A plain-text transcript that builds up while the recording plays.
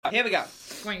Here we go.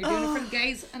 Come on, you're doing it for the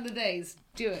gays and the days.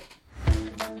 Do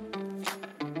it.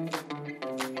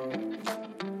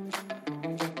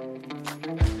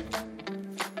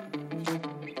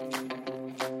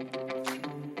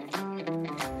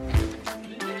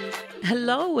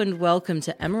 Hello and welcome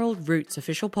to Emerald Roots,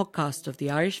 official podcast of the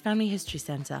Irish Family History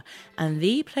Centre and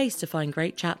the place to find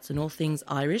great chats on all things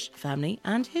Irish, family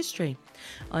and history.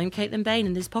 I'm Caitlin Bain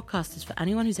and this podcast is for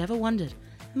anyone who's ever wondered,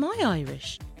 am I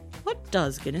Irish? What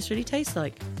does Guinness really taste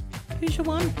like? Who's your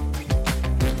one?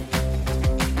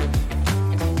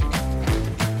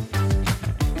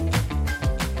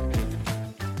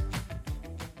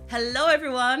 Hello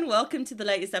everyone, welcome to the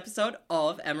latest episode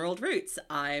of Emerald Roots.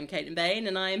 I'm Caitlin Bain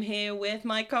and I'm here with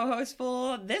my co-host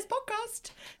for this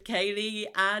podcast, Kaylee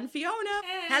and Fiona.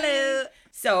 Hey. Hello.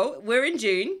 So, we're in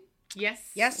June.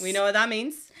 Yes. We know what that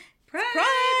means. Pride.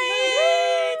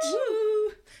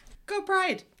 Woo. Go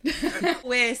Pride.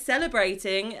 We're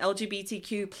celebrating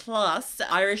LGBTQ plus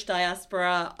Irish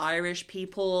diaspora, Irish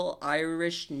people,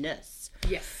 Irishness.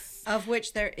 Yes. Of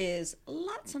which there is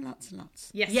lots and lots and lots.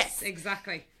 Yes,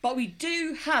 exactly. But we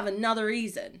do have another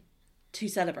reason to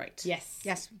celebrate. Yes.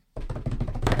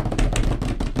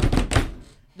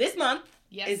 This month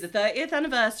Yes. is the 30th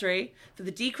anniversary for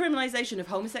the decriminalisation of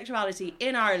homosexuality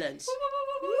in Ireland.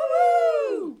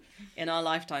 Woo! In our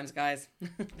lifetimes, guys.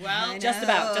 Well, Just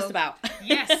about.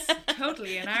 yes,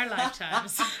 totally in our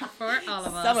lifetimes. For all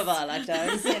of us. Some of our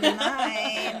lifetimes. In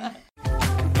mine.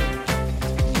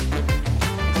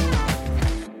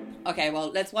 Okay, well,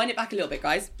 let's wind it back a little bit,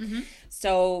 guys. Mm-hmm.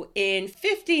 So, in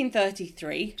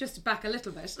 1533, Just back a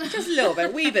little bit. just a little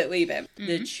bit, wee bit,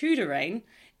 the Tudor reign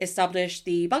established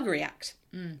the Buggery Act.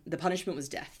 The punishment was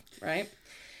death, right?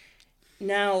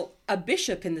 Now, a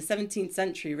bishop in the 17th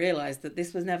century realised that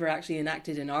this was never actually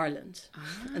enacted in Ireland.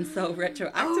 And so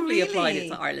retroactively applied it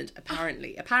to Ireland,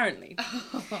 apparently.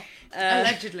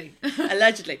 Allegedly.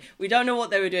 Allegedly. We don't know what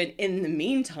they were doing in the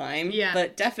meantime, Yeah.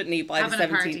 but definitely by Having the a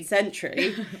party. 17th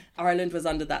century, Ireland was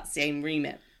under that same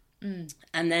remit. And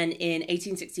then in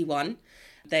 1861,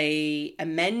 they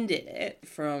amended it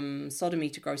from sodomy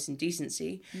to gross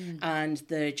indecency, and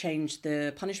they changed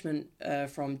the punishment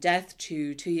from death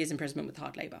to 2 years imprisonment with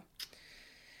hard labour.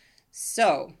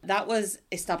 So that was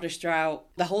established throughout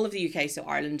the whole of the UK, so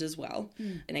Ireland as well.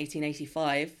 In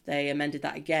 1885, they amended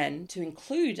that again to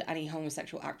include any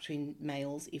homosexual act between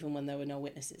males, even when there were no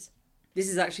witnesses. This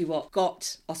is actually what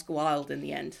got Oscar Wilde in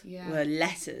the end, were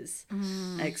letters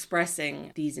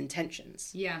expressing these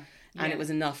intentions. Yeah. And it was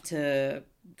enough to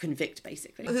convict,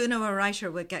 basically. Who knew a writer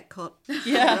would get caught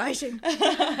Yeah. writing?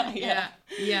 Yeah.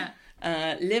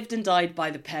 Lived and died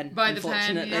by the pen, By the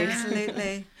pen, unfortunately.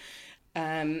 yeah.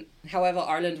 Absolutely. However,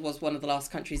 Ireland was one of the last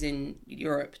countries in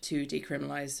Europe to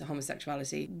decriminalise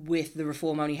homosexuality, with the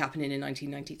reform only happening in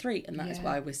 1993, and that is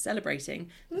why we're celebrating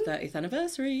the 30th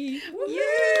anniversary.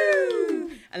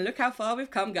 Woo! And look how far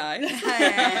we've come, guys.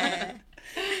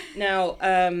 Now,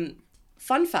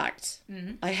 fun fact,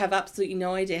 I have absolutely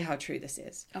no idea how true this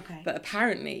is. Okay. But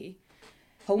apparently,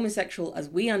 homosexual, as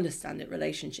we understand it,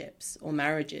 relationships or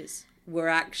marriages were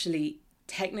actually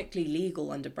technically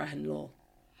legal under Brehon law.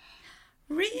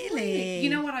 Really? You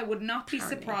know what? I would not be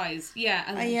surprised. Yeah,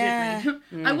 allegedly.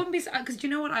 yeah. I wouldn't be, because you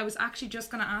know what? I was actually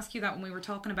just going to ask you that when we were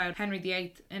talking about Henry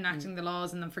VIII enacting the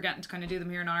laws and then forgetting to kind of do them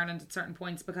here in Ireland at certain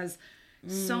points, because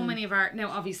so many of our, now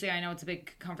obviously I know it's a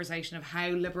big conversation of how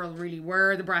liberal really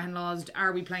were the Brehon laws.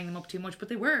 Are we playing them up too much? But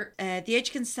they were. The age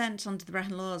of consent under the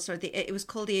Brehon laws, or it was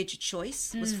called the age of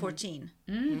choice, was 14.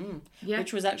 Yeah,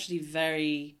 Which was actually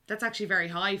that's actually very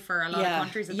high for a lot of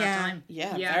countries at that time.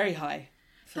 very high.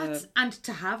 And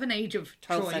to have an age of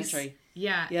 12th choice, century.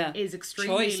 yeah, is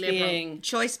extremely Choice liberal.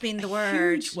 Choice being the word.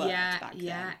 huge word back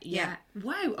Yeah. then.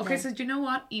 Wow. Okay, so do you know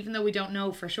what? Even though we don't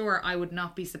know for sure, I would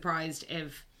not be surprised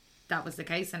if that was the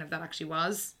case and if that actually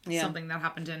was something that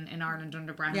happened in Ireland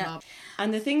under Brehon law.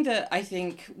 And the thing that I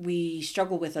think we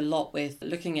struggle with a lot with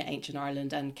looking at ancient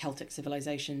Ireland and Celtic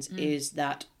civilizations is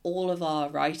that all of our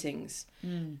writings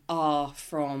are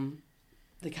from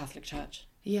the Catholic Church.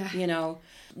 Yeah. You know,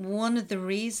 One of the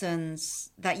reasons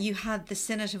that you had the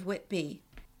Synod of Whitby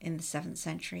in the 7th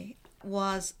century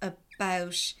was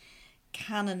about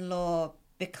canon law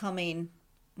becoming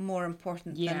more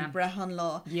important than Brehon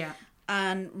law. Yeah.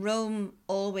 And Rome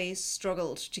always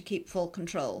struggled to keep full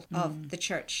control of the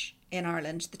church in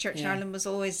Ireland. The church in Ireland was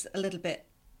always a little bit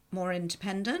more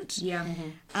independent. Yeah.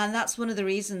 And that's one of the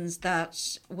reasons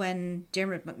that when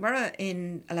Diarmuid MacMurrough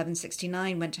in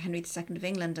 1169 went to Henry II of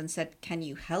England and said, "Can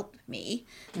you help me?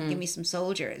 Give me some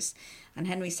soldiers." And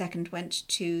Henry II went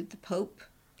to the Pope,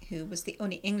 who was the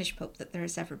only English pope that there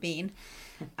has ever been.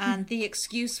 And the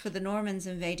excuse for the Normans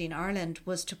invading Ireland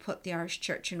was to put the Irish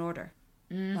Church in order.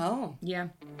 Oh. Yeah.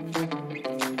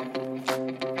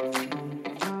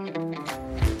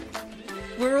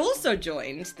 We're also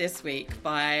joined this week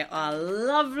by our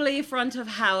lovely front of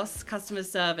house customer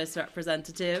service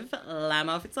representative,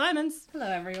 Lama Fitzsimons. Hello,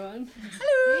 everyone.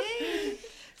 Hello.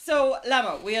 So,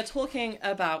 Lama, we are talking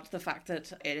about the fact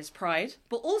that it is Pride,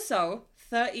 but also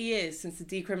 30 years since the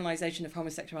decriminalisation of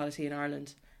homosexuality in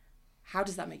Ireland. How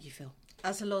does that make you feel?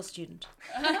 As a law student.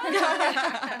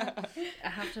 I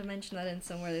have to mention that in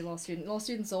somewhere, the law student. Law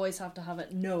students always have to have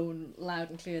it known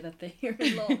loud and clear that they hear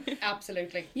in law.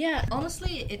 Absolutely. Yeah,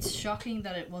 honestly, it's shocking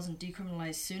that it wasn't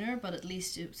decriminalised sooner, but at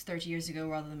least it was 30 years ago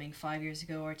rather than being 5 years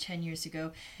ago or 10 years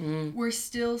ago. We're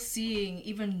still seeing,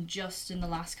 even just in the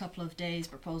last couple of days,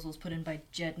 proposals put in by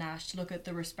Jed Nash to look at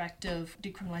the respective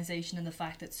decriminalisation and the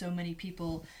fact that so many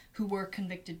people who were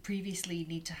convicted previously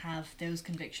need to have those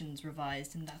convictions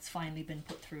revised, and that's finally been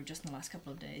put through just in the last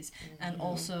couple of days. And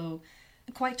also,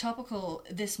 quite topical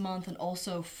this month, and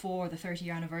also for the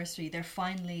 30-year anniversary, they're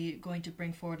finally going to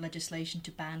bring forward legislation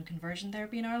to ban conversion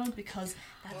therapy in Ireland, because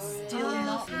that's still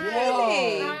not How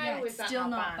it's is that still not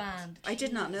not banned? banned. I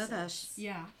did not know that.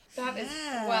 Yeah. That is,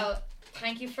 Yeah. well,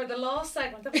 thank you for the law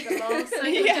segment. That was the law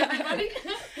segment, everybody.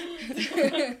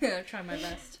 I'll try my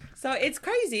best. So it's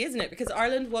crazy, isn't it? Because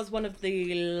Ireland was one of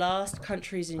the last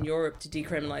countries in Europe to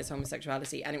decriminalise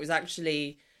homosexuality, and it was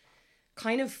actually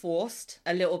kind of forced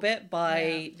a little bit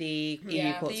by the EU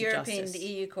Yeah. Courts The of European, Justice. the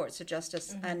EU Courts of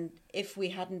Justice. And if we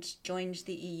hadn't joined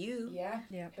the EU, Yeah.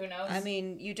 Yeah. Who knows? I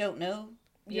mean, you don't know.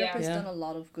 Europe has Yeah. done a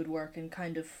lot of good work in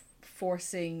kind of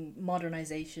forcing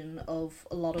modernization of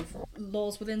a lot of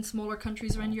laws within smaller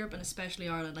countries around Europe, and especially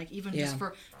Ireland, like even just Yeah.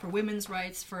 for women's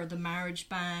rights, for the marriage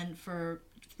ban, for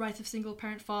rights of single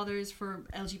parent fathers, for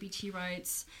LGBT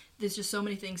rights. There's just so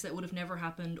many things that would have never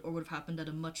happened, or would have happened at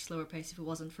a much slower pace if it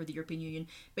wasn't for the European Union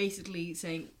basically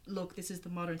saying, look, this is the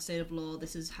modern state of law,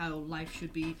 this is how life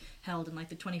should be held in like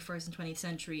the 21st and 20th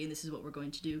century, and this is what we're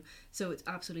going to do. So it's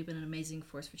absolutely been an amazing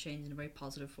force for change and a very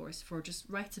positive force for just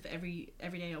rights of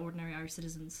everyday ordinary Irish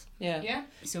citizens. Yeah. Yeah.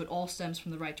 So it all stems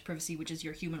from the right to privacy, which is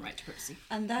your human right to privacy.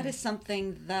 And that is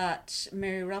something that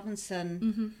Mary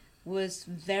Robinson was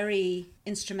very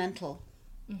instrumental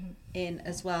in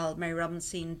as well. Mary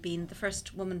Robinson being the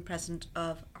first woman president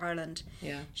of Ireland.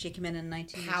 Yeah. She came in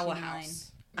 1989.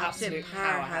 Powerhouse. Absolute Absolute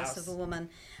powerhouse powerhouse. of a woman.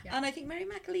 Yeah. And I think Mary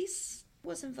McAleese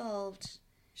was involved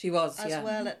She was, as yeah.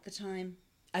 well at the time.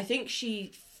 I think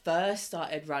she first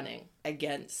started running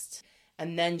against,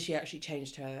 and then she actually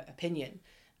changed her opinion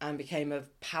and became a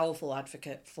powerful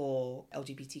advocate for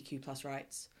LGBTQ plus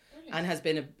rights. And has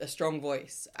been a strong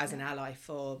voice as an ally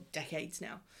for decades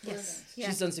now. Yes.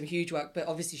 She's done some huge work, but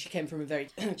obviously she came from a very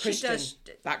Christian does.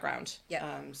 background.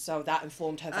 Yeah. So that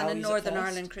informed her And values a at Northern first.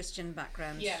 Ireland Christian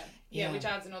background. Yeah. Yeah. Which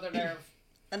adds another layer of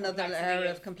Another layer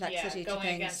of complexity yeah, to going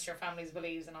things. against your family's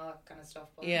beliefs and all that kind of stuff.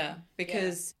 But, Yeah,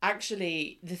 because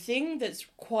actually the thing that's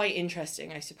quite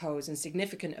interesting, I suppose, and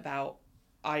significant about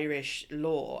Irish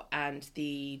law and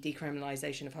the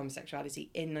decriminalisation of homosexuality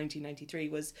in 1993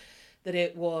 was that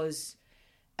it was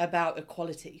about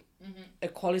equality.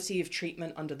 Equality of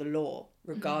treatment under the law,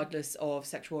 regardless of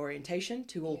sexual orientation,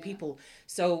 to all people.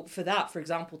 So for that, for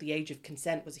example, the age of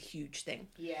consent was a huge thing.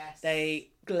 Yes.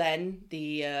 Glenn,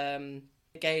 the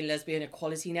Gay and Lesbian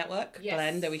Equality Network, Yes.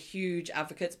 Glenn, they were huge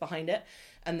advocates behind it.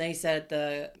 And they said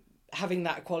that having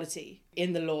that equality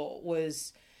in the law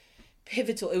was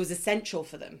pivotal. It was essential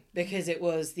for them because it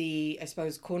was the, I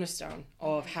suppose, cornerstone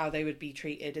of how they would be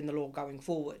treated in the law going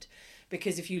forward.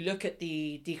 Because if you look at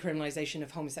the decriminalisation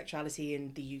of homosexuality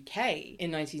in the UK in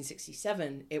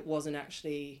 1967, it wasn't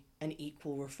actually an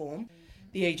equal reform.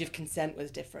 The age of consent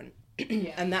was different.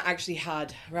 And that actually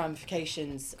had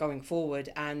ramifications going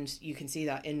forward, and you can see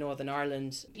that in Northern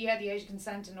Ireland. Yeah, the age of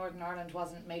consent in Northern Ireland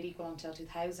wasn't made equal until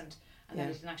 2000, and then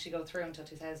it didn't actually go through until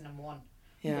 2001,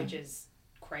 which is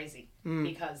crazy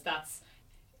because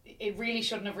it really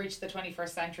shouldn't have reached the 21st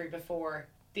century before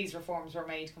these reforms were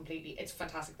made completely. It's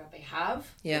fantastic that they have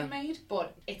been made,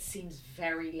 but it seems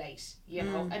very late, you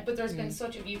know. But there's been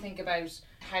such, if you think about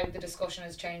how the discussion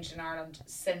has changed in Ireland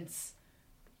since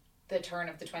the turn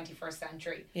of the 21st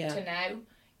century to now,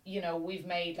 you know, we've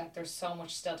made, like, there's so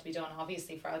much still to be done,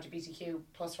 obviously, for LGBTQ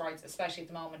plus rights, especially at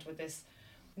the moment with this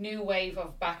new wave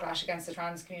of backlash against the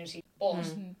trans community. But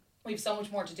we've so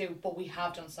much more to do, but we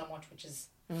have done so much, which is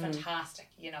fantastic,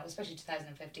 you know, especially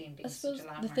 2015 being I suppose such a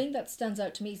the landmark. thing that stands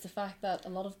out to me is the fact that a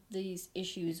lot of these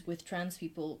issues with trans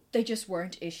people, they just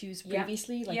weren't issues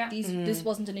previously. Like this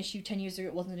wasn't an issue 10 years ago,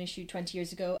 it wasn't an issue 20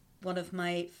 years ago. One of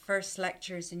my first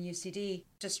lectures in UCD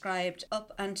described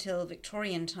up until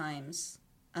Victorian times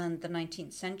and the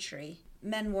 19th century,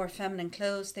 men wore feminine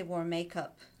clothes, they wore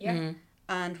makeup. Yeah.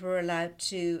 And were allowed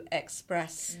to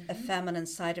express a feminine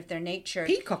side of their nature.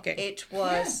 Peacocking. It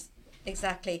was,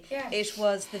 exactly, it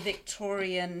was the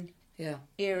Victorian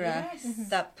era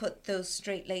that put those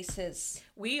straight laces.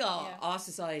 Our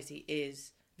society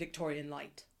is Victorian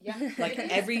light. Yeah.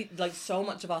 Like so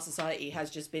much of our society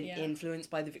has just been influenced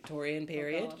by the Victorian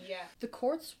period. Yeah. The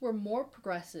courts were more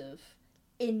progressive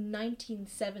in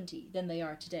 1970 than they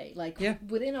are today. Like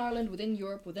within Ireland, within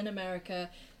Europe, within America,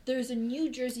 there's a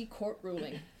New Jersey court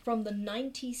ruling from the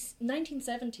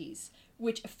 1970s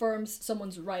which affirms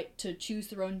someone's right to choose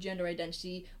their own gender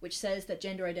identity, which says that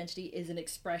gender identity is an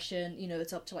expression, you know,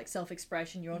 it's up to like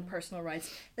self-expression, your own personal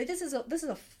rights. Like this is a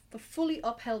fully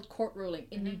upheld court ruling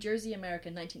in New Jersey, America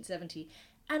in 1970,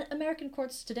 and American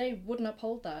courts today wouldn't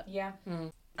uphold that. Yeah.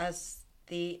 As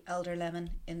the elder lemon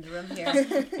in the room here,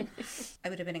 I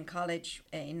would have been in college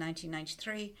in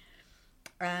 1993,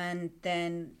 and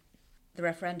then the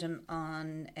referendum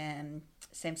on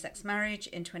same-sex marriage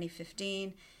in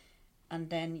 2015, and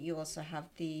then you also have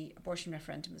the abortion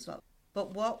referendum as well.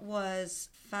 But what was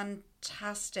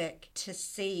fantastic to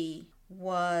see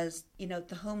was, you know,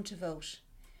 the home to vote.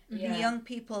 Yeah. Young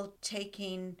people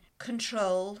taking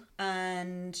control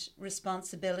and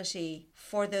responsibility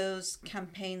for those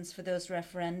campaigns, for those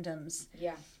referendums.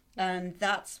 Yeah. And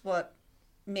that's what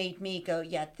made me go,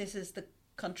 yeah, this is the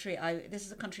country I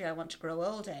want to grow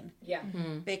old in. Yeah.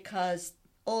 Because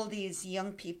all these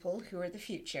young people who are the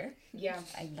future, Yeah.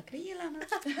 I'm looking at you, Lana,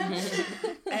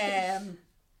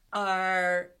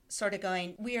 are sort of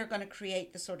going, we are going to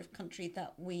create the sort of country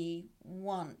that we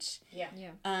want.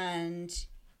 Yeah. And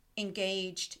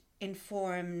engaged,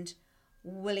 informed,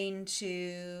 willing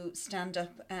to stand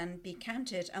up and be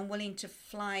counted, and willing to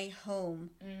fly home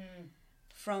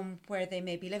from where they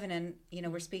may be living in. You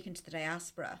know, we're speaking to the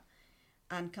diaspora,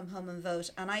 and come home and vote.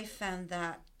 And I found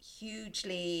that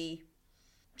hugely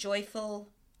joyful,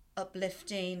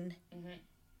 uplifting,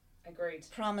 Agreed.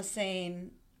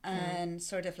 promising, and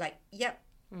sort of like, yep,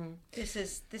 this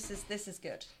is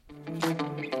good.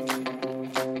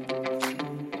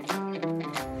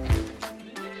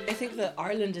 I think that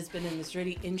Ireland has been in this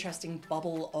really interesting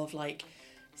bubble of like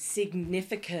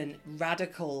significant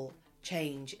radical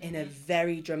change in a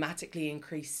very dramatically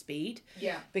increased speed.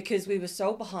 Yeah. Because we were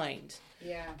so behind.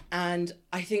 Yeah. And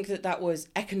I think that was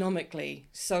economically,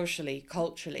 socially,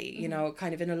 culturally, you know,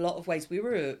 kind of in a lot of ways, we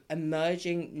were an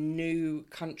emerging new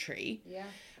country. Yeah.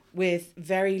 With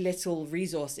very little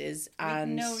resources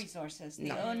and no resources.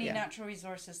 The only natural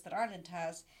resources that Ireland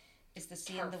has is the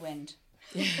sea and the wind.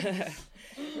 We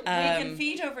can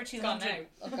feed over 200.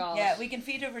 Oh God. Yeah, we can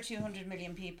feed over 200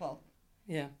 million people.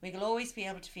 Yeah. We will always be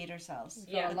able to feed ourselves.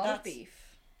 Yeah, A lot of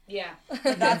beef. Yeah.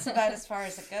 But that's about as far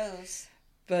as it goes.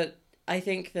 But I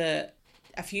think that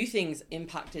a few things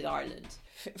impacted Ireland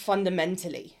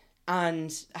fundamentally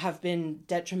and have been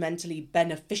detrimentally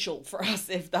beneficial for us,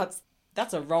 if that's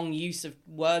a wrong use of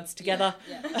words together.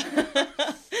 Yeah.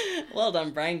 Well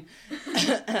done, brain.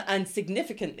 And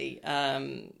significantly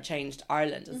changed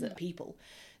Ireland as a people.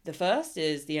 The first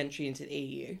is the entry into the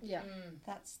EU. Yeah.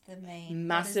 That's the main.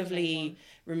 Massively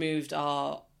removed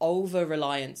our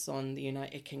over-reliance on the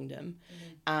United Kingdom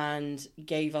and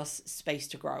gave us space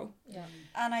to grow. Yeah.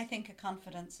 And I think a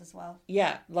confidence as well.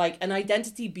 Yeah, like an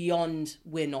identity beyond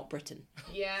we're not Britain.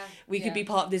 Yeah. We could be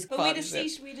part of this. But part we'd a of it.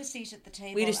 seat. We'd a seat at the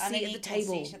table. We'd a and seat an at the equal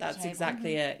table. seat at That's the table.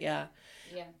 exactly it. Yeah.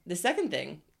 Yeah. The second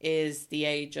thing is the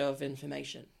age of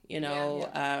information. You know,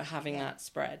 having that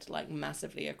spread like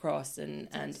massively across and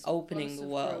opening the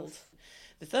world. Growth.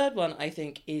 The third one, I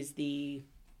think, is the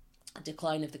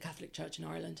decline of the Catholic Church in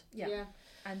Ireland. Yeah.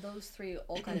 And those three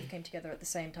all kind of came together at the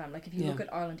same time. Like if you look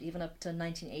at Ireland, even up to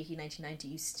 1980, 1990,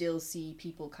 you still see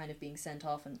people kind of being sent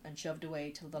off and shoved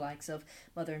away to the likes of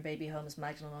mother and baby homes,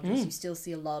 Magdalen Hundreds. You still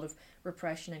see a lot of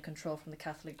repression and control from the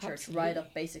Catholic Church right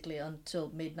up basically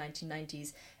until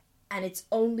mid-1990s. And it's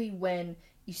only when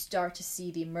you start to see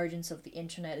the emergence of the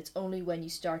internet, it's only when you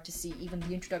start to see even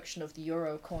the introduction of the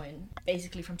euro coin,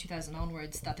 basically from 2000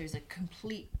 onwards, that there's a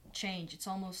complete change. It's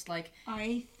almost like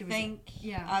I think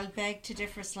I'll beg to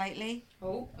differ slightly.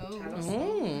 Oh. Tell us.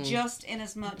 Just in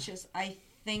as much as I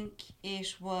think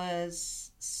it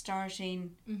was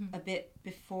starting a bit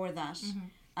before that.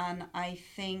 And I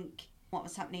think what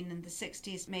was happening in the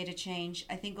 60s made a change.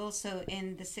 I think also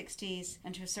in the 60s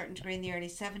and to a certain degree in the early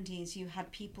 70s, you had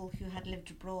people who had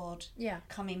lived abroad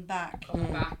coming back.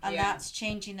 And that's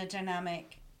changing the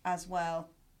dynamic as well.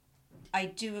 I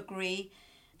do agree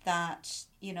that,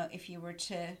 you know, if you were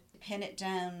to pin it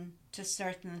down to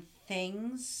certain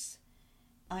things,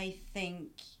 I think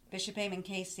Bishop Eamon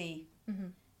Casey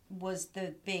was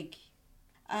the big.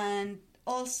 And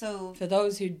also, For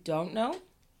those who don't know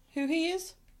who he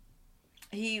is,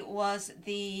 he was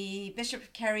the Bishop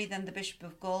of Kerry, then the Bishop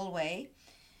of Galway,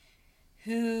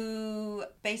 who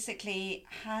basically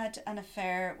had an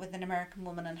affair with an American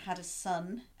woman and had a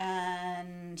son,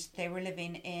 and they were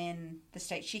living in the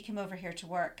States. She came over here to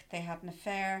work. They had an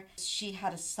affair. She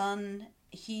had a son.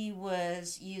 He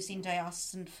was using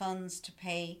diocesan funds to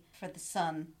pay for the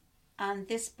son. And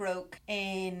this broke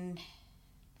in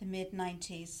the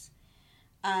mid-90s.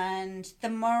 And the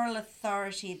moral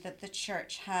authority that the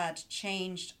church had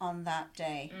changed on that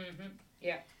day.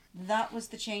 Yeah. That was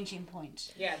the changing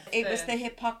point. Yeah. It was the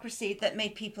hypocrisy that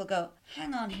made people go,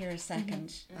 hang on here a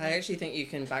second. I actually think you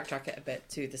can backtrack it a bit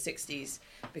to the 60s,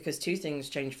 because two things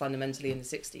changed fundamentally in the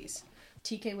 60s.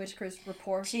 T.K. Whitaker's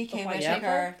report. T.K. the White Whitaker.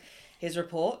 Paper. His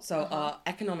report, so our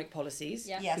economic policies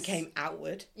Yeah. Yes. became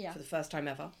outward Yeah. for the first time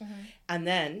ever. And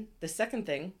then the second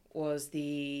thing was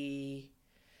the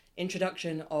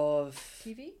introduction of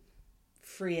TV?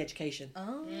 free education.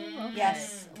 Oh, okay.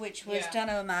 Yes, which was Yeah.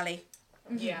 Donna O'Malley.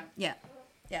 Yeah. Yeah.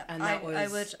 Yeah. And I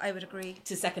that I would agree.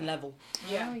 To second level.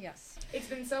 Yeah. Oh, yes. It's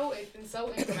been so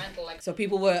incremental. Like, So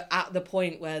people were at the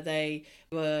point where they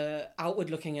were outward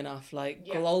looking enough, like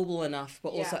Yeah. global enough, but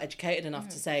also Yeah. educated enough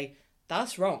to say,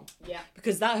 that's wrong. yeah.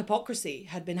 Because that hypocrisy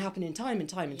had been happening time and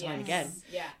time and time Yes. again.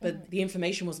 Yeah. But the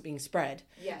information wasn't being spread.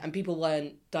 Yeah. And people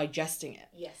weren't digesting it.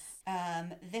 Yes.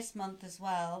 This month as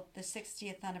well, the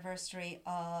 60th anniversary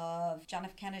of John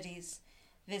F. Kennedy's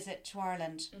visit to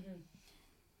Ireland.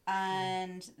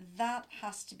 And that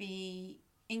has to be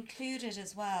included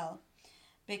as well,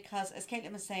 because as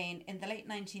Caitlin was saying, in the late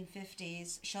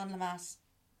 1950s, Sean Lemass,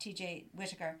 T.J.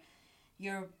 Whitaker,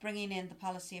 you're bringing in the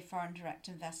policy of foreign direct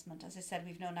investment. As I said,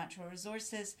 we've no natural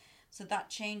resources, so that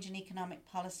change in economic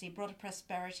policy brought a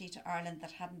prosperity to Ireland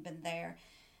that hadn't been there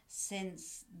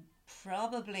since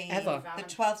probably Ever. the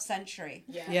 12th century.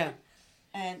 Yeah. Yeah.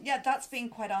 And yeah, that's being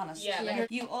quite honest. Yeah, like-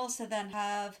 You also then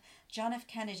have John F.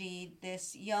 Kennedy,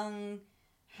 this young,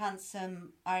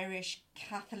 handsome Irish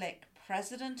Catholic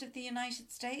president of the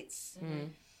United States.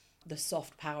 The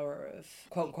soft power of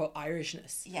quote unquote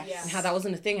Irishness. Yes. Yeah. And how that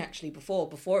wasn't a thing actually before.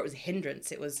 Before it was a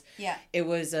hindrance. It was Yeah.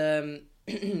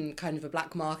 kind of a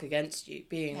black mark against you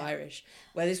being Yeah. Irish.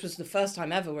 Where this was the first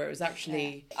time ever where it was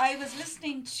actually I was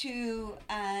listening to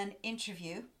an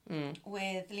interview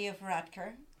with Leo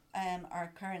Varadkar,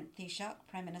 our current Taoiseach,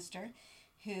 Prime Minister,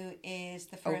 who is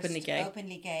the first Openly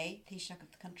gay. Taoiseach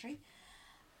of the country.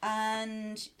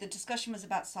 And the discussion was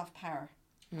about soft power,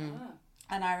 Ah,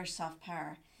 and Irish soft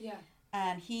power. yeah.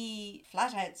 And he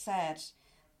flat out said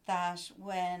that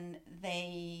when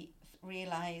they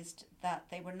realised that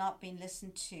they were not being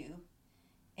listened to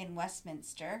in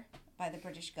Westminster by the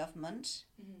British government,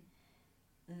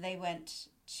 they went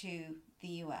to the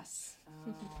US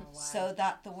Oh, wow. so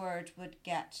that the word would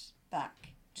get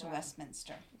back to Wow.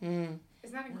 Westminster. Isn't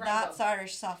that incredible? That's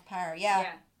Irish soft power, yeah.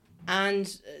 Yeah.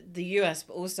 and the US,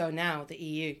 but also now the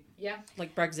EU. Yeah.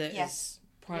 Like Brexit Yes. is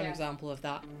prime Yeah. example of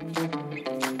that.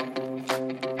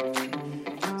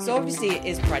 So obviously it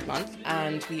is Pride Month,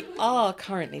 and we are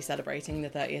currently celebrating the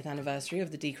 30th anniversary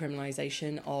of the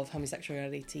decriminalisation of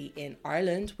homosexuality in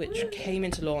Ireland, which came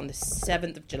into law on the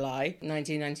 7th of July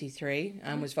 1993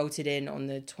 and was voted in on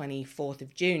the 24th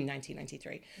of June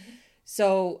 1993.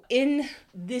 So in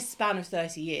this span of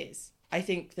 30 years, I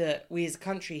think that we as a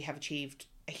country have achieved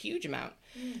a huge amount,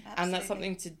 and that's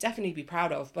something to definitely be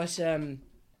proud of. But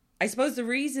I suppose the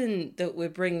reason that we're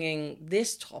bringing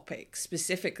this topic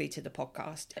specifically to the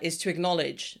podcast is to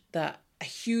acknowledge that a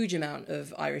huge amount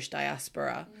of Irish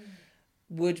diaspora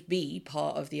would be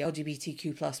part of the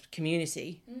LGBTQ plus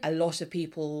community. A lot of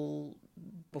people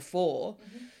before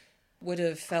would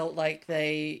have felt like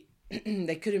they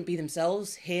they couldn't be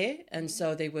themselves here, and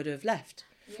so they would have left.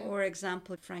 For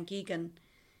example, Frank Egan,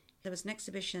 there was an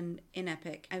exhibition in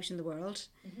Epic out in the world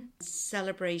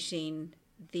celebrating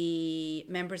the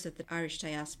members of the Irish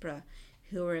diaspora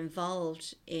who were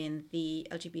involved in the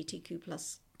LGBTQ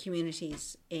plus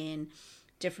communities in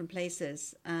different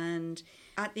places. And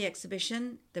at the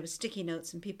exhibition, there were sticky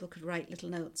notes and people could write little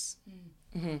notes.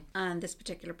 And this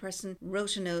particular person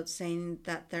wrote a note saying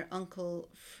that their uncle,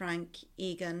 Frank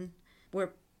Egan,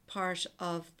 were part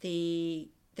of they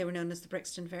were known as the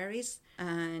Brixton Fairies.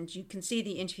 And you can see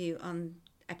the interview on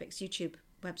Epic's YouTube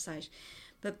website.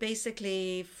 But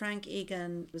basically, Frank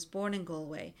Egan was born in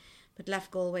Galway, but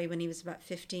left Galway when he was about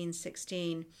 15,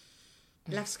 16,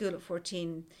 left school at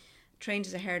 14, trained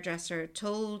as a hairdresser,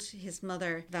 told his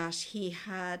mother that he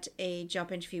had a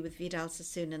job interview with Vidal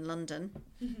Sassoon in London,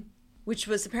 which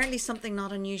was apparently something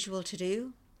not unusual to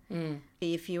do.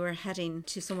 If you were heading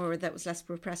to somewhere that was less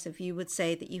repressive, you would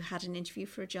say that you had an interview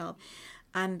for a job,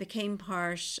 and became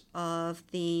part of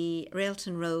the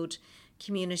Railton Road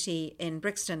community in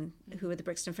Brixton, who were the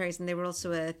Brixton Fairies, and they were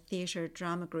also a theatre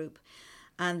drama group.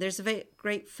 And there's a very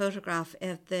great photograph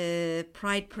of the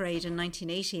Pride Parade in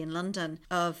 1980 in London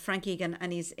of Frank Egan,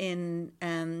 and he's in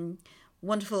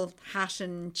wonderful hat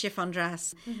and chiffon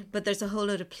dress, but there's a whole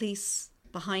load of police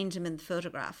behind him in the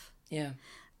photograph. Yeah.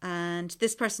 And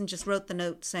this person just wrote the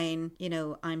note saying, you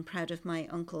know, I'm proud of my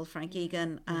uncle Frank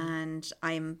Egan, and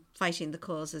I'm fighting the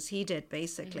cause as he did,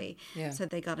 basically. Yeah. So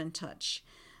they got in touch.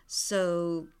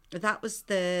 So that was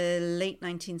the late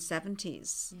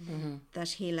 1970s that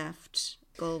he left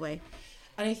Galway.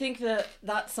 And I think that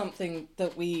that's something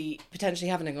that we potentially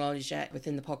haven't acknowledged yet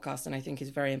within the podcast, and I think is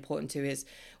very important too, is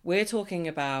we're talking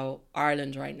about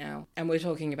Ireland right now, and we're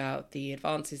talking about the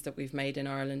advances that we've made in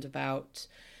Ireland about,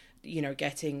 you know,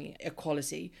 getting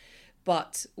equality.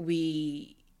 But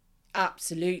we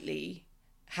absolutely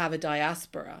have a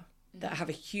diaspora that have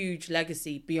a huge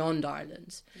legacy beyond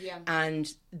Ireland. Yeah.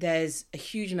 And there's a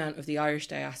huge amount of the Irish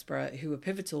diaspora who are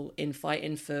pivotal in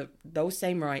fighting for those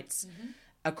same rights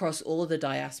across all of the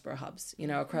diaspora hubs, you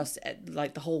know, across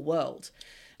like the whole world.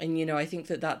 And, you know, I think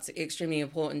that that's extremely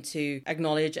important to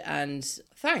acknowledge and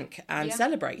thank and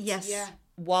celebrate. Yes. Yeah.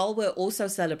 While we're also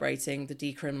celebrating the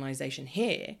decriminalisation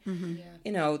here,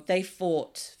 you know, they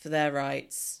fought for their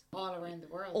rights All around the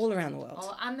world. all around the world.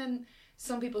 Oh, and then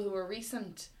some people who were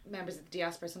recent members of the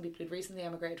diaspora, some people who'd recently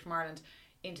emigrated from Ireland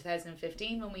in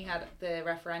 2015 when we had the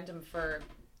referendum for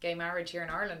gay marriage here in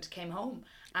Ireland, came home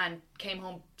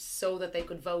so that they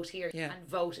could vote here and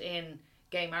vote in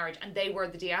gay marriage. And they were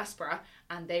the diaspora,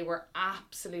 and they were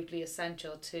absolutely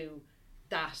essential to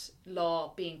that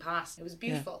law being passed. It was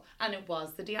beautiful. And it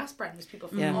was the diaspora, and there was people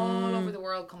from all over the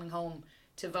world coming home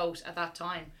to vote at that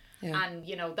time. And,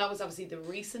 you know, that was obviously the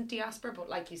recent diaspora, but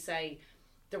like you say,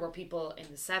 there were people in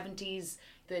the 70s.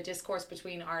 The discourse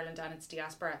between Ireland and its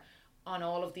diaspora on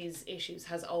all of these issues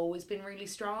has always been really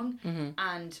strong.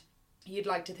 And you'd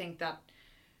like to think that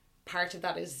part of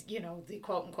that is, you know, the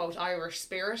quote-unquote Irish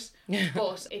spirit.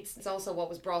 But it's also what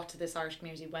was brought to this Irish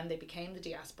community when they became the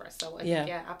diaspora. So I think,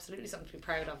 absolutely something to be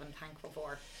proud of and thankful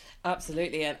for.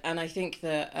 Absolutely. And I think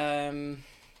that...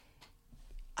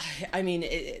 I mean,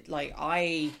 like,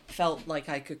 I felt like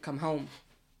I could come home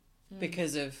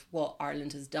because of what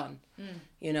Ireland has done,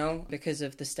 you know, because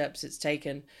of the steps it's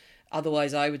taken.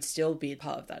 Otherwise, I would still be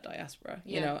part of that diaspora,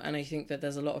 you know, and I think that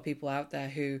there's a lot of people out there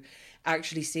who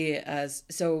actually see it as...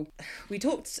 So we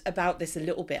talked about this a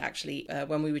little bit, actually,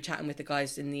 when we were chatting with the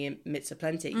guys in the Midst of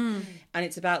Plenty, and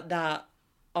it's about that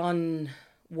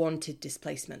unwanted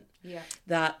displacement. Yeah.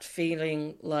 That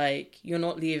feeling like you're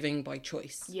not leaving by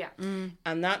choice. Yeah.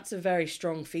 And that's a very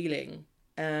strong feeling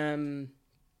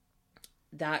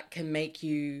that can make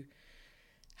you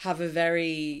have a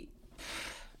very...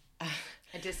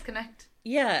 a disconnect.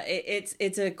 Yeah,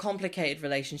 it's a complicated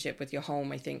relationship with your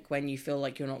home, I think, when you feel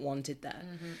like you're not wanted there.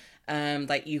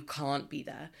 Like you can't be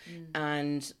there.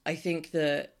 And I think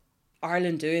that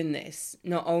Ireland doing this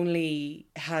not only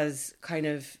has kind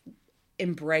of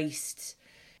embraced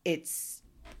its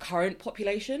current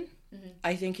population,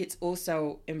 I think it's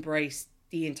also embraced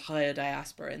the entire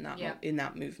diaspora in that in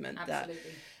that movement. Absolutely. That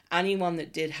anyone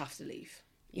that did have to leave,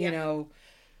 you know,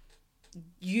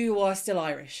 you are still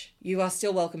Irish. You are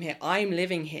still welcome here. I'm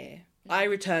living here. I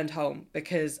returned home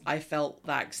because I felt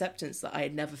that acceptance that I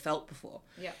had never felt before.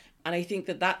 Yeah. And I think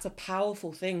that that's a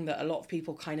powerful thing that a lot of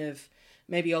people kind of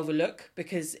maybe overlook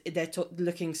because they're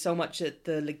looking so much at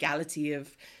the legality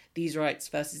of these rights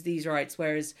versus these rights,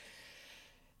 whereas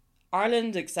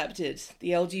Ireland accepted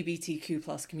the LGBTQ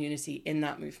plus community in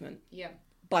that movement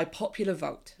by popular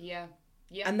vote. Yeah.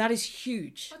 And that is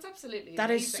huge. That's absolutely that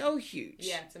amazing. is so huge.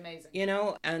 Yeah, it's amazing. You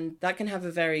know, and that can have a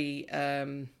very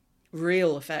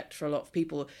real effect for a lot of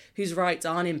people whose rights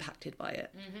aren't impacted by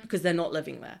it because they're not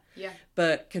living there. Yeah.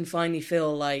 But can finally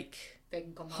feel like they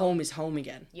can come home is home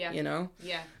again. Yeah. You know?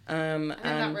 Yeah. And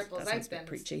that ripples out then.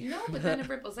 Preachy. No, but then it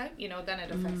ripples out, you know, then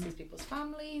it affects these people's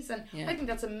families. And I think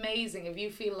that's amazing if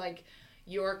you feel like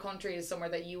your country is somewhere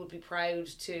that you would be proud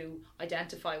to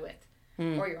identify with.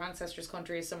 Or your ancestors'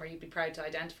 country is somewhere you'd be proud to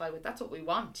identify with. That's what we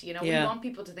want, you know. We want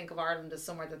people to think of Ireland as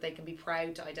somewhere that they can be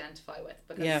proud to identify with.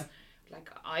 Because, like,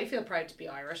 I feel proud to be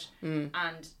Irish.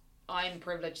 And I'm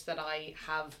privileged that I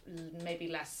have maybe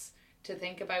less to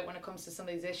think about when it comes to some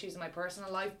of these issues in my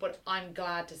personal life. But I'm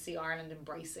glad to see Ireland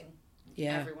embracing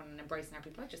everyone and embracing our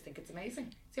people. I just think it's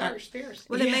amazing. It's the Irish spirit.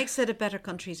 Well, it makes it a better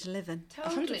country to live in.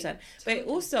 100%. But it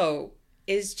also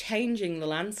is changing the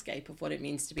landscape of what it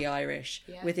means to be Irish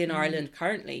within Ireland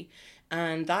currently.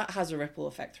 And that has a ripple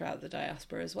effect throughout the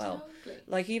diaspora as well. Totally.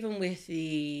 Like even with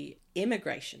the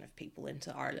immigration of people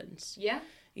into Ireland. Yeah.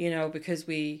 You know, because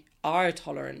we are a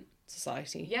tolerant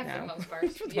society Yeah, now. for the most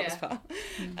part. For the most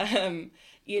part.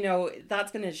 You know,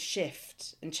 that's going to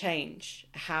shift and change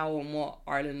how and what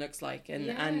Ireland looks like.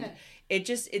 And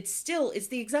it's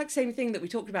the exact same thing that we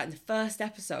talked about in the first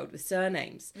episode with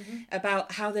surnames,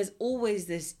 about how there's always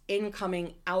this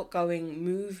incoming, outgoing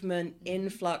movement,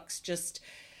 influx, just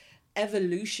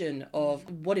evolution of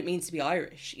what it means to be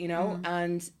Irish, you know?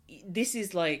 And this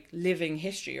is like living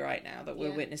history right now that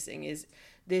we're witnessing, is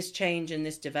this change and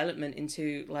this development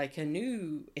into like a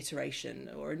new iteration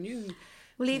or a new...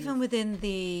 Well, even within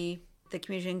the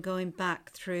community and going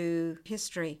back through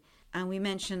history, and we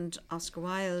mentioned Oscar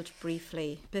Wilde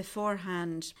briefly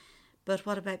beforehand, but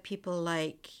what about people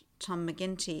like Tom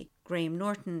McGinty, Graham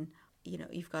Norton? You know,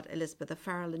 you've got Elizabeth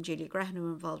O'Farrell and Julia Graham, who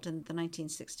were involved in the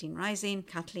 1916 Rising,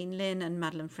 Kathleen Lynn and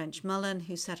Madeleine French Mullen,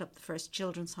 who set up the first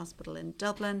children's hospital in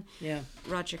Dublin,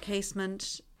 Roger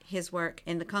Casement, his work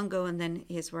in the Congo, and then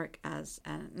his work as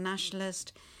a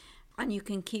nationalist. And you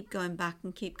can keep going back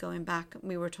and keep going back.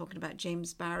 We were talking about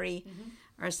James Barry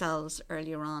ourselves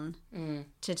earlier on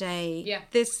today. Yeah.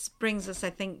 This brings us, I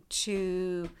think,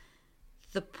 to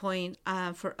the point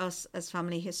for us as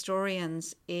family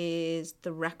historians is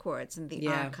the records and the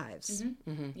archives.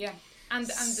 Yeah. And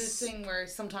this thing where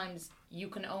sometimes you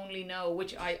can only know,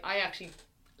 which I actually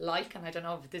like, and I don't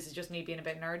know if this is just me being a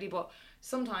bit nerdy, but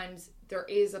sometimes there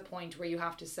is a point where you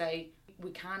have to say, we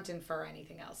can't infer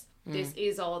anything else. This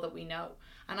is all that we know.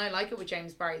 And I like it with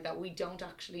James Barry that we don't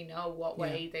actually know what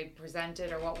way they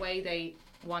presented or what way they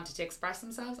wanted to express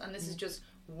themselves. And this is just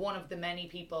one of the many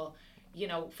people, you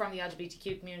know, from the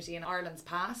LGBTQ community in Ireland's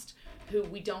past who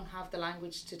we don't have the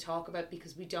language to talk about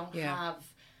because we don't have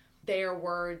their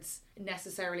words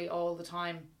necessarily all the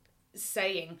time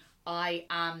saying, I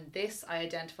am this, I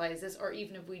identify as this, or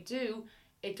even if we do,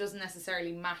 it doesn't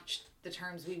necessarily match the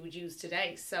terms we would use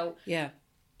today. So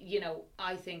you know,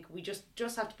 I think we just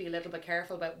have to be a little bit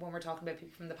careful about when we're talking about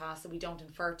people from the past that we don't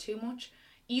infer too much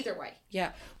either way.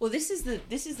 Yeah. Well, this is the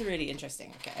really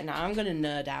interesting. Okay, now I'm going to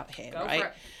nerd out here, Go right? for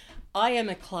it. I am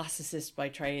a classicist by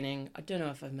training. I don't know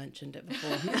if I've mentioned it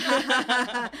before.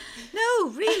 No,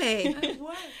 really.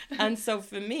 And so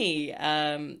for me,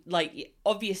 like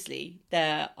obviously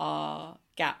there are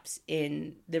gaps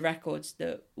in the records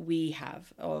that we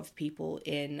have of people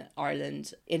in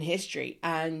Ireland in history,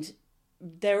 and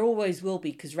there always will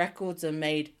be, because records are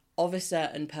made of a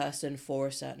certain person for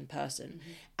a certain person.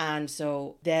 And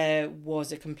so there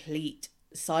was a complete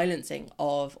silencing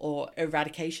of or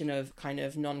eradication of kind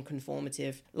of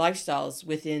non-conformative lifestyles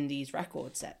within these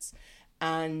record sets.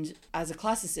 And as a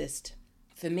classicist,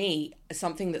 for me,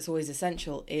 something that's always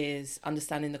essential is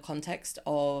understanding the context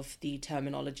of the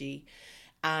terminology.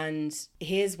 And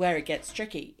here's where it gets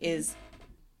tricky, is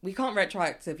we can't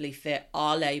retroactively fit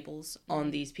our labels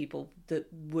on these people that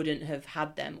wouldn't have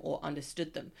had them or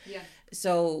understood them. Yeah.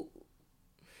 So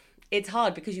it's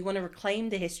hard because you want to reclaim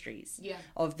the histories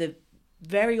of the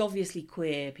very obviously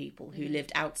queer people who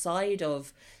lived outside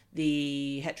of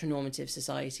the heteronormative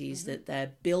societies that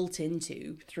they're built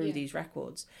into through these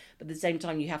records. But at the same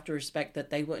time, you have to respect that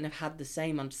they wouldn't have had the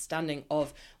same understanding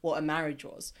of what a marriage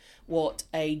was, what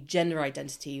a gender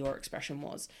identity or expression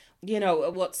was, you know,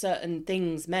 what certain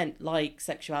things meant, like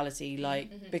sexuality,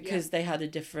 like because they had a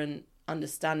different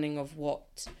understanding of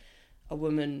what a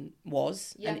woman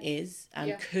was and is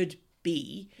and could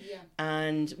be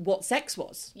and what sex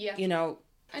was, you know.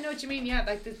 I know what you mean.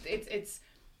 Like it's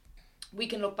we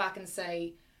can look back and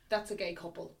say that's a gay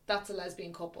couple, that's a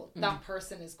lesbian couple, that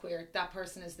person is queer, that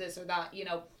person is this or that, you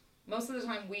know. Most of the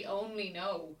time we only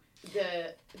know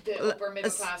the upper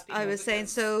middle class people. I was saying,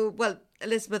 so well,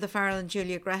 Elizabeth O'Farrell and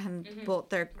Julia Graham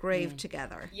bought their grave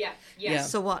together. Yeah.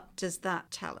 So what does that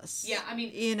tell us? Yeah, I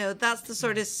mean, you know, that's the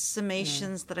sort of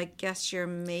summations that I guess you're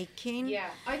making.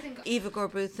 Yeah, I think Eva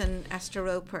Gorbooth and Esther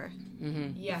Roper.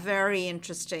 Yeah, very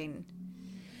interesting.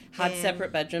 Had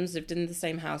separate bedrooms, lived in the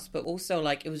same house, but also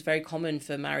like it was very common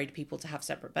for married people to have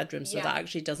separate bedrooms. So that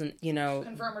actually doesn't, you know,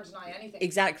 confirm or deny anything.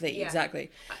 Exactly.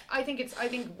 I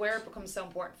think where it becomes so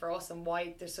important for us and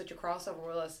why there's such a crossover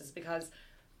with us is because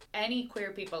any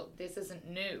queer people, this isn't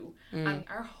new, and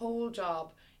our whole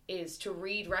job is to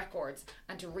read records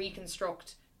and to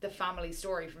reconstruct the family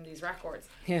story from these records.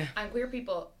 Yeah. And queer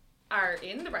people are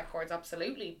in the records,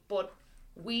 absolutely, but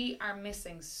we are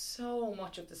missing so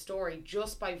much of the story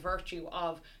just by virtue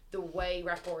of the way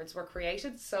records were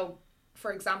created. So,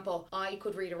 for example, I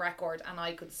could read a record and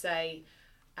I could say,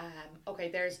 okay,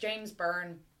 there's James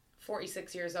Byrne,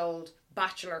 46 years old,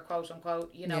 bachelor, quote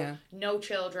unquote, you know, no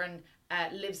children,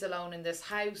 lives alone in this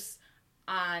house,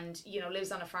 and, you know,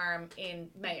 lives on a farm in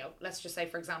Mayo, let's just say,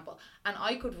 for example. And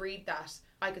I could read that.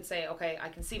 I could say, okay, I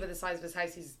can see by the size of his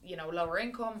house, he's, you know, lower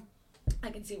income. I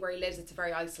can see where he lives. It's a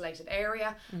very isolated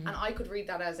area. And I could read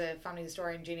that as a family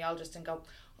historian, genealogist, and go,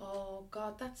 oh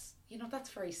God, that's, you know, that's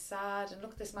very sad. And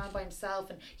look at this man by himself.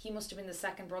 And he must have been the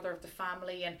second brother of the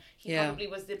family. And he probably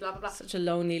was the blah, blah, blah. Such a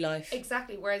lonely life.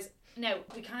 Exactly. Whereas now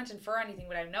we can't infer anything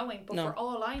without knowing. But for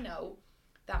all I know,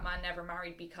 that man never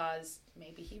married because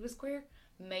maybe he was queer.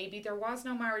 Maybe there was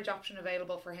no marriage option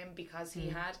available for him because he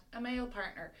had a male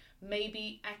partner.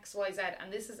 Maybe X, Y, Z.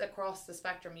 And this is across the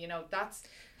spectrum. You know, that's...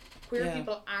 Queer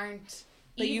people aren't...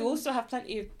 But you also have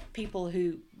plenty of people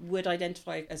who would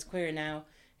identify as queer now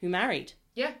who married.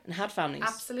 Yeah. And had families.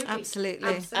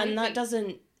 Absolutely. And that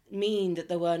doesn't mean that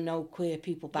there were no queer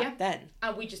people back then.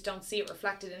 And we just don't see it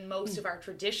reflected in most of our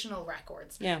traditional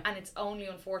records. Yeah. And it's only,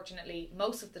 unfortunately,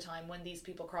 most of the time when these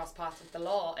people cross paths with the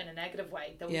law in a negative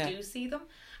way that we do see them.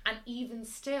 And even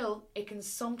still, it can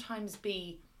sometimes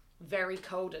be very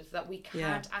coded that we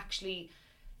can't actually...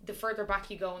 The further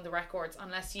back you go in the records,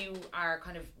 unless you are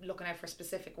kind of looking out for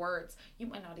specific words, you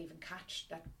might not even catch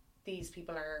that these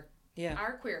people are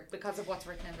queer because of what's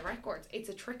written in the records. It's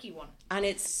a tricky one. And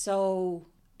it's so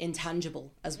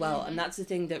intangible as well. And that's the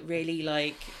thing that really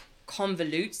like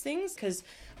convolutes things. Because,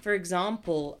 for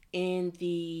example, in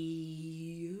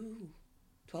the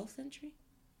 12th century?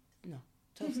 No,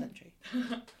 12th century.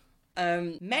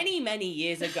 Many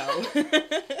years ago...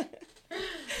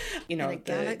 You know, in a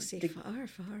galaxy far,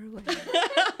 far away.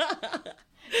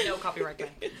 No copyright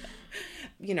claim.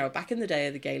 You know, back in the day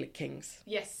of the Gaelic kings.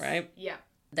 Yes. Right? Yeah.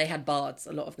 They had bards.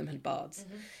 A lot of them had bards.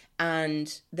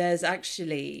 And there's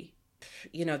actually,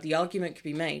 you know, the argument could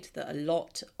be made that a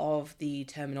lot of the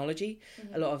terminology,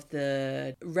 a lot of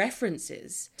the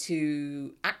references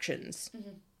to actions,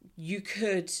 you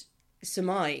could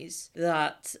surmise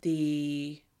that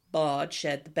the bard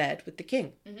shared the bed with the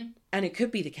king. And it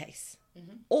could be the case.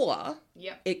 Or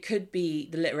it could be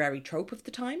the literary trope of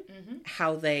the time,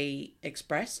 how they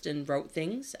expressed and wrote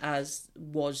things as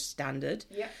was standard.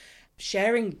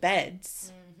 Sharing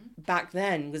beds back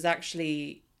then was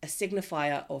actually a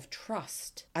signifier of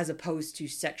trust as opposed to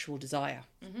sexual desire.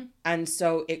 And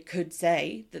so it could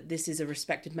say that this is a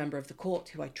respected member of the court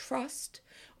who I trust,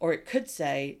 or it could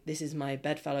say this is my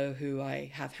bedfellow who I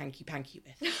have hanky-panky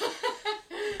with.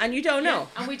 And you don't know.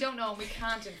 And we don't know, and we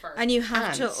can't infer. And you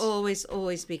have to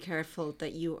always be careful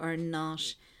that you are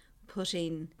not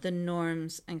putting the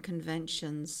norms and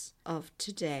conventions of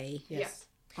today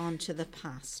onto the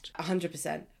past.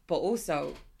 100%. But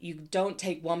also, you don't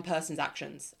take one person's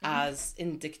actions as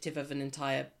indicative of an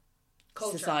entire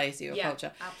society or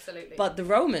culture. Absolutely. But the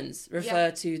Romans refer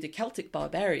to the Celtic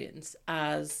barbarians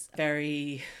as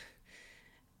very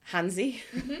handsy.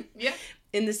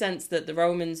 In the sense that the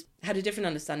Romans had a different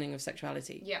understanding of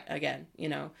sexuality. Again, you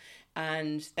know,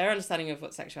 and their understanding of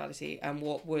what sexuality and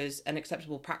what was an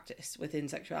acceptable practice within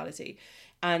sexuality,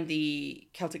 and the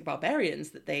Celtic barbarians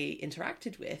that they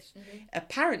interacted with,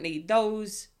 apparently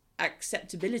those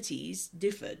acceptabilities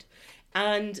differed.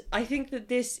 And I think that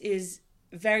this is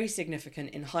very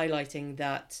significant in highlighting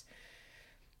that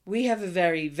we have a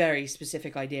very, very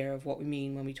specific idea of what we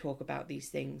mean when we talk about these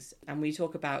things. And we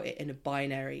talk about it in a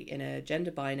binary, in a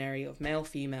gender binary of male,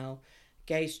 female,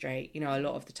 gay, straight. You know, a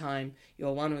lot of the time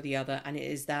you're one or the other. And it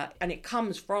is that, and it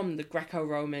comes from the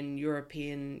Greco-Roman,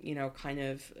 European, you know, kind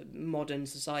of modern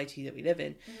society that we live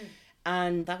in.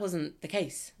 And that wasn't the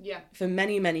case. For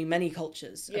many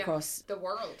cultures across the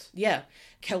world.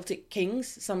 Celtic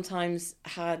kings sometimes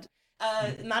had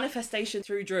manifestation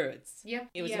through druids.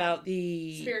 It was about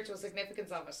the spiritual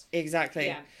significance of it.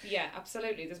 Exactly. Yeah,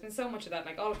 absolutely. There's been so much of that,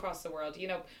 like all across the world. You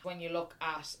know, when you look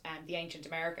at the ancient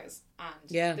Americas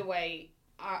and the way,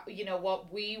 you know,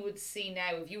 what we would see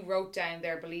now, if you wrote down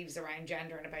their beliefs around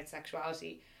gender and about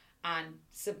sexuality and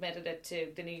submitted it to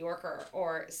the New Yorker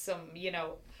or some, you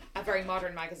know, a very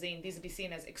modern magazine, these would be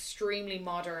seen as extremely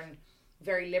modern,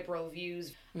 very liberal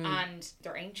views, and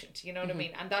they're ancient, you know what I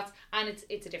mean? And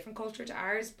it's a different culture to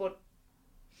ours, but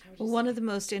one of the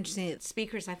most interesting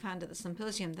speakers I found at the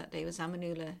symposium that day was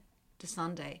Amanullah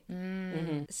Desande,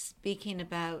 speaking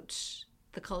about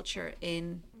the culture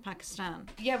in Pakistan.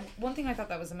 One thing I thought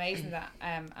that was amazing that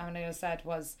Amanullah said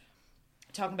was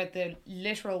talking about the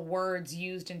literal words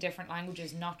used in different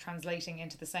languages not translating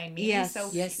into the same meaning. It's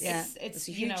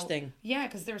a huge thing.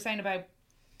 Because they were saying about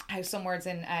how some words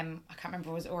in I can't remember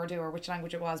if it was Urdu or which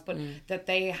language it was, but that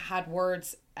they had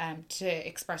words to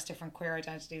express different queer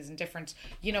identities and different,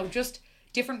 you know, just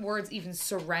different words even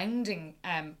surrounding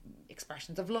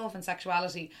expressions of love and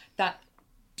sexuality that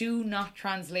do not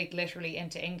translate literally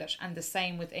into English, and the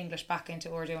same with English back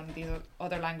into Urdu and these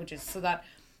other languages, so that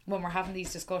when we're having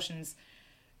these discussions,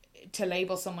 to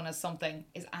label someone as something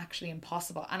is actually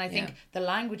impossible. And I think the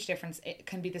language difference, it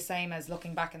can be the same as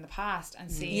looking back in the past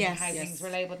and seeing how things were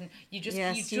labelled, and you just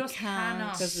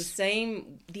cannot, because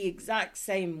the exact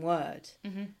same word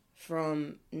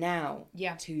from now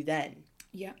to then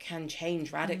can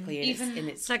change radically in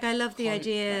its it's like, I love the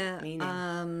idea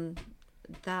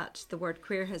that the word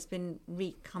queer has been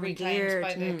reclaimed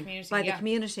by the community. By the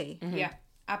community. Yeah,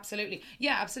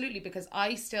 absolutely, because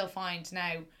I still find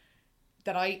now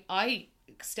that I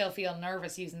still feel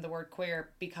nervous using the word queer,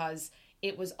 because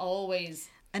it was always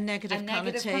a negative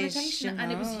connotation,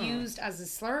 and it was used as a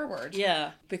slur word.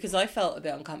 Yeah, because I felt a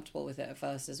bit uncomfortable with it at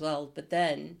first as well, but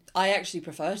then I actually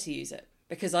prefer to use it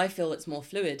because I feel it's more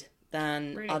fluid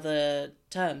than other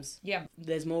terms. Yeah,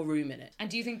 there's more room in it. And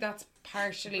do you think that's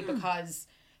partially because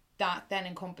that then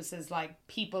encompasses like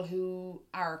people who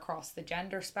are across the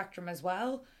gender spectrum as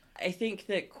well? I think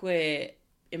that queer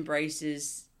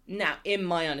embraces, now in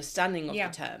my understanding of the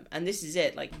term, and this is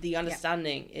it, like the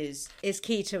understanding is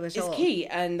key to it all. Is key,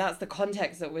 and that's the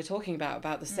context that we're talking about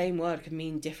the same word can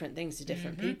mean different things to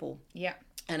different people. Yeah.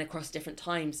 And across different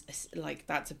times, like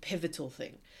that's a pivotal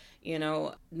thing. You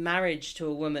know, marriage to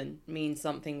a woman means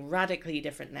something radically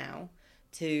different now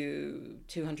to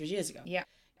 200 years ago. Yeah.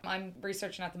 I'm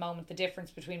researching at the moment the difference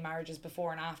between marriages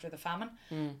before and after the famine,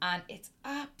 and it's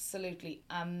absolutely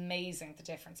amazing, the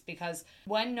difference, because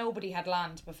when nobody had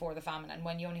land before the famine and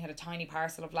when you only had a tiny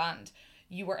parcel of land,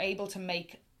 you were able to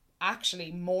make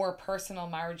actually more personal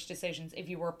marriage decisions if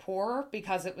you were poorer,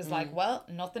 because it was like, well,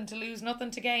 nothing to lose,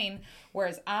 nothing to gain.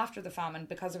 Whereas after the famine,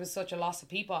 because there was such a loss of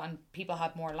people and people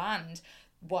had more land,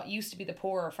 what used to be the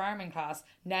poorer farming class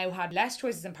now had less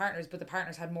choices in partners, but the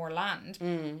partners had more land.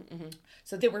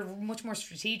 So they were much more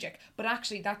strategic. But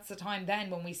actually, that's the time then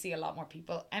when we see a lot more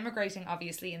people emigrating,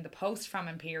 obviously, in the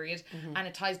post-famine period. And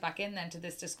it ties back in then to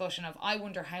this discussion of, I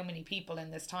wonder how many people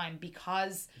in this time,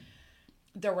 because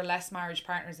there were less marriage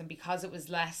partners and because it was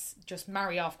less just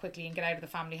marry off quickly and get out of the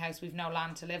family house, we've no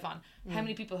land to live on. How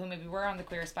many people who maybe were on the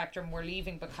queer spectrum were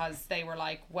leaving because they were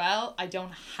like, well, I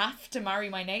don't have to marry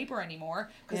my neighbour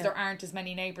anymore because there aren't as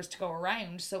many neighbours to go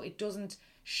around, so it doesn't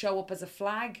show up as a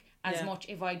flag as much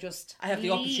if I have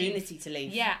the opportunity to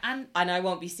leave. Yeah, and I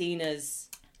won't be seen as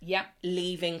Yeah.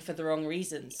 Leaving for the wrong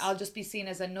reasons. I'll just be seen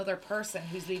as another person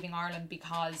who's leaving Ireland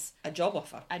because... A job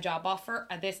offer.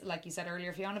 And this, like you said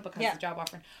earlier, Fiona, because the job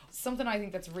offering. Something I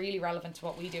think that's really relevant to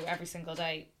what we do every single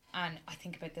day, and I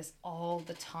think about this all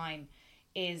the time,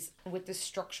 is with the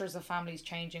structures of families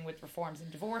changing with reforms in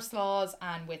divorce laws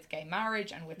and with gay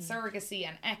marriage and with surrogacy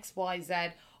and X, Y, Z,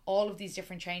 all of these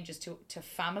different changes to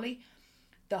family.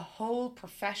 The whole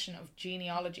profession of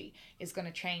genealogy is going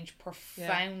to change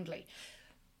profoundly. Yeah.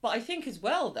 But I think as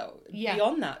well, though,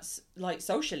 beyond that, like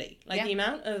socially, like the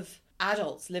amount of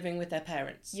adults living with their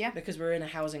parents, because we're in a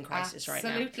housing crisis right now.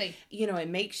 Absolutely. You know, it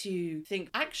makes you think,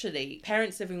 actually,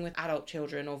 parents living with adult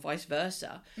children or vice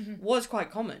versa was quite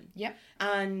common. Yep.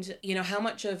 And, you know, how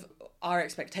much of our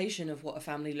expectation of what a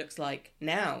family looks like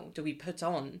now do we put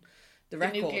on the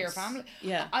records? Nuclear family.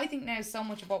 Yeah. I think now so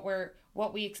much of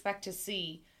what we expect to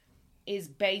see is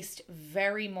based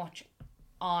very much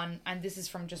on, and this is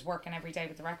from just working every day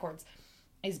with the records,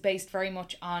 is based very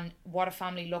much on what a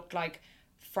family looked like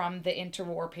from the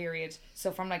interwar period.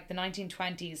 So from like the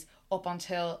 1920s up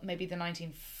until maybe the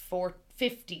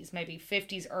 1950s, maybe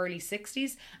 50s, early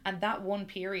 60s. And that one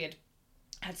period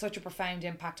had such a profound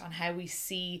impact on how we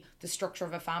see the structure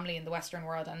of a family in the Western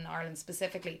world and in Ireland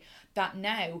specifically, that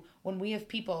now when we have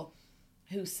people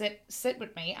who sit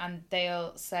with me and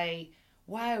they'll say,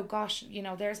 wow, gosh, you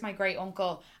know, there's my great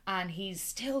uncle and he's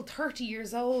still 30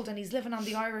 years old and he's living on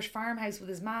the Irish farmhouse with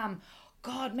his mum.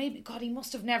 God, he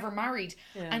must have never married.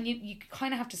 Yeah. And you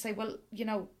kind of have to say, well, you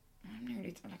know, I'm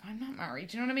not married.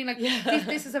 Do you know what I mean? Like,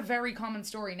 this is a very common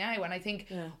story now. And I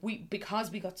think because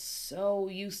we got so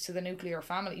used to the nuclear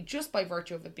family, just by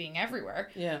virtue of it being everywhere,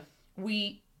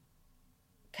 we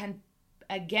can,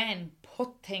 again,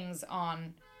 put things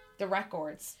on the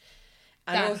records.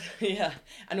 And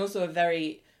also a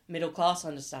very middle class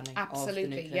understanding of the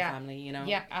nuclear family, you know.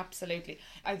 Yeah, absolutely.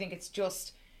 I think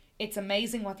it's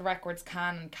amazing what the records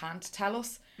can and can't tell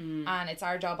us, and it's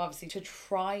our job obviously to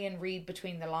try and read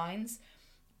between the lines,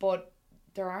 but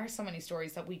there are so many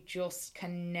stories that we just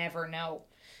can never know.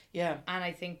 Yeah. And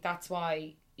I think that's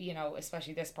why, you know,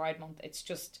 especially this Pride Month,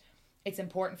 it's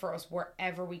important for us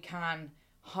wherever we can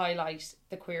highlight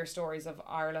the queer stories of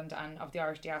Ireland and of the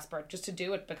Irish diaspora, just to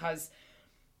do it, because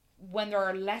when there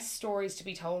are less stories to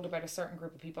be told about a certain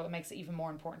group of people, it makes it even more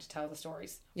important to tell the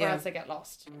stories, or else they get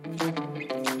lost.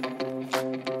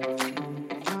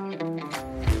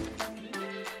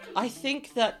 I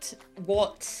think that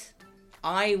what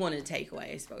I want to take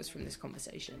away, I suppose, from this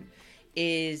conversation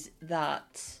is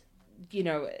that, you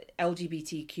know,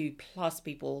 LGBTQ plus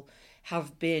people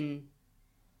have been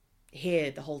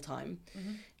here the whole time.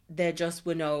 Mm-hmm. There just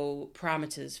were no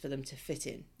parameters for them to fit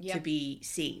in, to be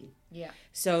seen. Yeah.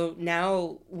 So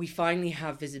now we finally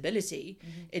have visibility.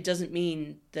 Mm-hmm. It doesn't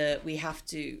mean that we have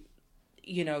to,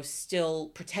 you know, still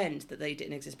pretend that they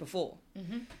didn't exist before.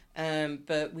 Mm-hmm.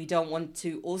 But we don't want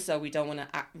to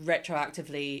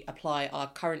retroactively apply our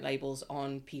current labels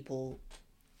on people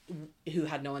who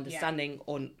had no understanding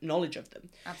or knowledge of them.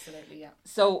 Absolutely, yeah.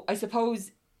 So I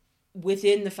suppose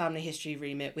within the family history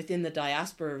remit, within the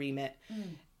diaspora remit,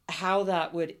 how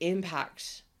that would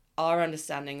impact our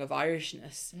understanding of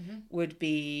Irishness would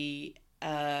be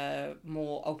a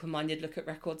more open-minded look at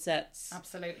record sets.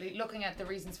 Absolutely. Looking at the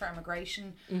reasons for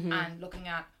immigration and looking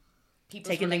at people's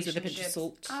taking things relationships. with a pinch of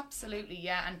salt. Absolutely,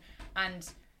 yeah. And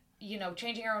you know,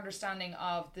 changing our understanding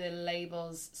of the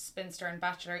labels spinster and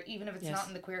bachelor, even if it's not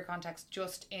in the queer context,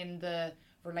 just in the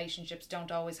relationships,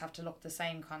 don't always have to look the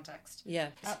same context. Yeah.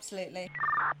 Absolutely.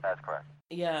 That's correct.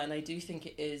 Yeah, and I do think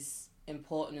it is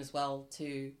important as well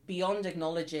to, beyond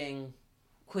acknowledging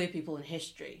queer people in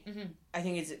history, I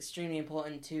think it's extremely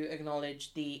important to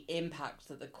acknowledge the impact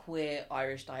that the queer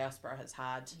Irish diaspora has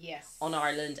had on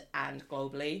Ireland and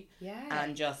globally. Yeah.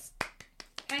 And just...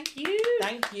 Thank you.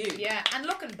 Yeah, and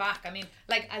looking back, I mean,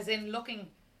 like, as in looking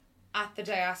at the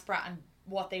diaspora and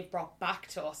what they've brought back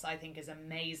to us, I think is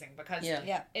amazing, because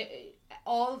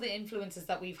all the influences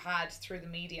that we've had through the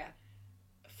media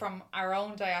from our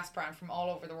own diaspora and from all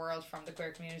over the world, from the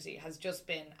queer community, has just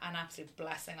been an absolute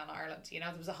blessing on Ireland. You know,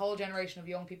 there was a whole generation of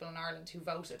young people in Ireland who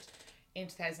voted in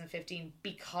 2015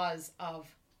 because of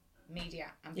media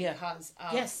and because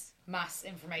of mass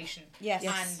information. Yes,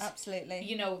 and absolutely.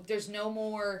 You know, there's no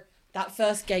more... That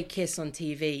first gay kiss on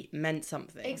TV meant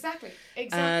something. Exactly.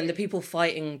 And the people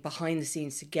fighting behind the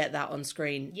scenes to get that on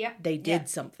screen, they did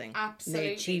something. Absolutely.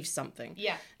 They achieved something.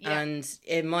 Yeah. And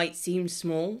it might seem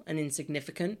small and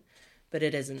insignificant, but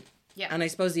it isn't. Yeah. And I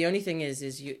suppose the only thing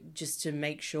is you just to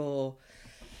make sure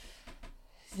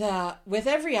that with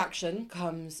every action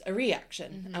comes a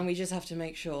reaction. And we just have to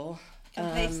make sure...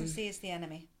 Complacency is the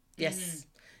enemy. Yes.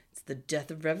 It's the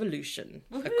death of revolution,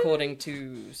 according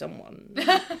to someone.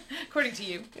 According to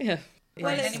you. Yeah.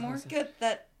 Well, Right. it's Anymore? good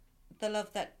that the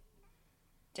love that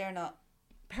dare not.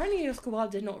 Apparently Oscar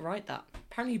Wilde did not write that.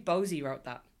 Apparently Bosie wrote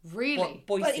that. Really?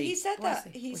 Boise. But he said that.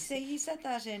 Boise. He said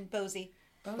that in Bosie.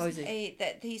 Bosie.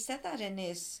 He said that in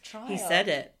his trial. He said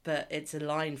it, but it's a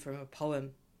line from a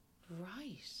poem.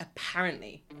 Right.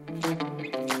 Apparently.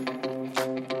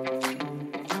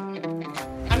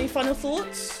 Any final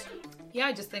thoughts? Yeah,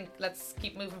 I just think let's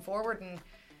keep moving forward, and,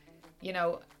 you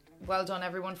know, well done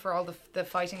everyone for all the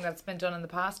fighting that's been done in the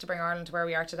past to bring Ireland to where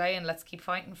we are today, and let's keep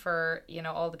fighting for, you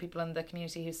know, all the people in the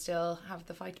community who still have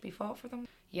the fight to be fought for them.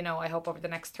 You know, I hope over the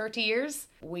next 30 years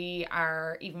we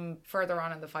are even further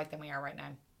on in the fight than we are right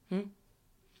now.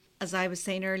 As I was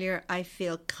saying earlier, I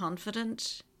feel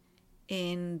confident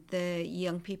in the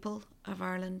young people of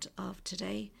Ireland of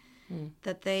today,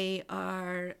 that they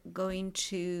are going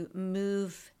to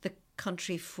move the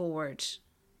country forward.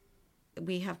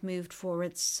 We have moved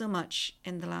forward so much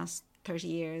in the last 30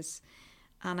 years,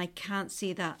 and I can't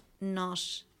see that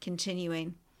not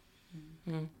continuing.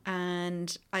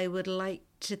 And I would like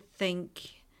to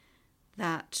think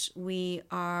that we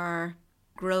are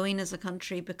growing as a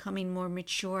country, becoming more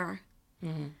mature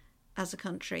as a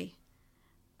country.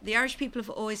 The Irish people have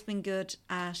always been good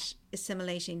at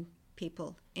assimilating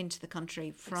people into the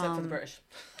country from... Except for the British.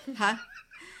 Huh?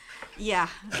 Yeah,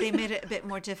 they made it a bit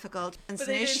more difficult. And But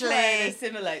they didn't try to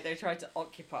assimilate, they tried to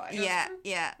occupy.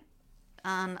 Yeah.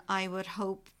 And I would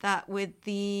hope that with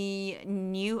the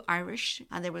new Irish,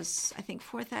 and there was, I think,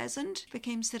 4,000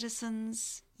 became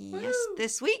citizens,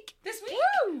 this week. This week?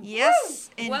 Yes,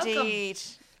 Woo! Welcome. indeed.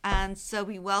 And so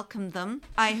we welcome them.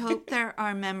 I hope there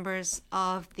are members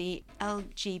of the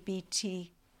LGBTQ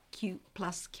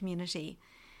plus community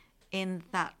in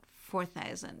that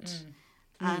 4,000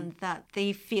 and that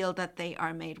they feel that they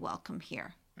are made welcome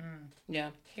here.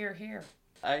 Yeah. Hear, hear.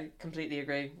 I completely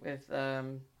agree with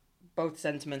both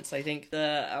sentiments. I think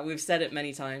we've said it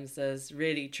many times, there's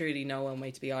really, truly no one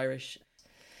way to be Irish.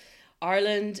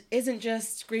 Ireland isn't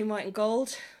just green, white and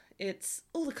gold. It's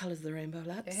all the colours of the rainbow,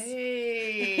 lads.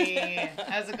 Hey,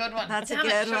 that's a good one. That's a Damn it,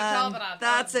 good should've thought one. of that.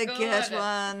 That's a That's good good.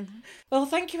 one. Well,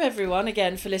 thank you everyone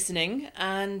again for listening,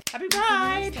 and happy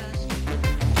Pride!